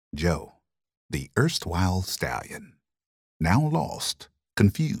Joe, the erstwhile stallion, now lost,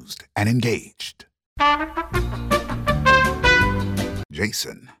 confused, and engaged.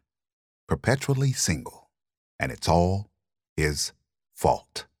 Jason, perpetually single, and it's all his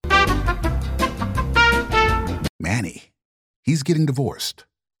fault. Manny, he's getting divorced.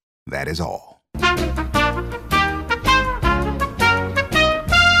 That is all.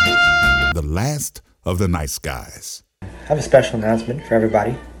 The last of the nice guys. I have a special announcement for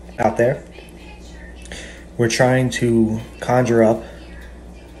everybody out there. We're trying to conjure up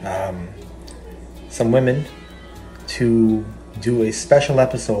some women to do a special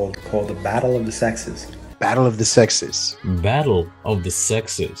episode called the Battle of the Sexes. Battle of the Sexes. Battle of the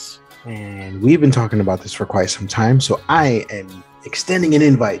Sexes. And we've been talking about this for quite some time, so I am extending an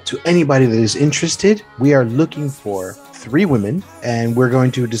invite to anybody that is interested. We are looking for 3 women, and we're going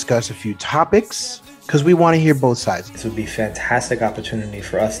to discuss a few topics because we want to hear both sides. This would be a fantastic opportunity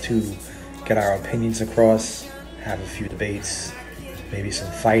for us to get our opinions across, have a few debates, maybe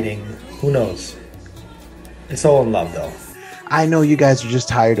some fighting. Who knows? It's all in love, though. I know you guys are just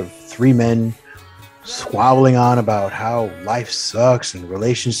tired of 3 men squabbling on about how life sucks and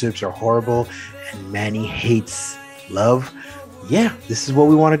relationships are horrible and Manny hates love. Yeah, this is what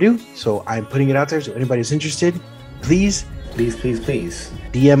we want to do. So I'm putting it out there. So anybody's interested, please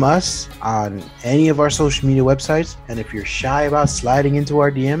DM us on any of our social media websites. And if you're shy about sliding into our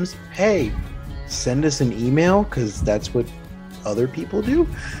DMs, hey, send us an email, because that's what other people do,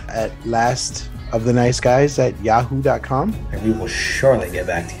 at lastoftheniceguys@yahoo.com. And we will surely get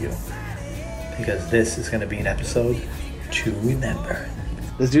back to you, because this is going to be an episode to remember.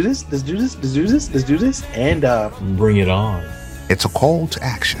 Let's do this. And Bring it on. It's a call to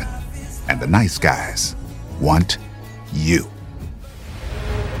action, and the nice guys want you.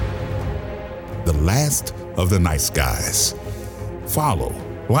 The last of the nice guys. Follow,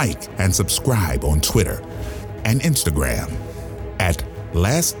 like, and subscribe on Twitter and Instagram at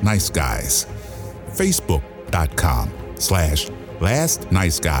Last Nice Guys, Facebook.com/Last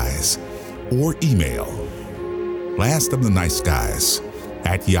Nice Guys, or email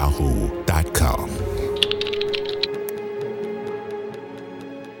lastoftheniceguys@yahoo.com.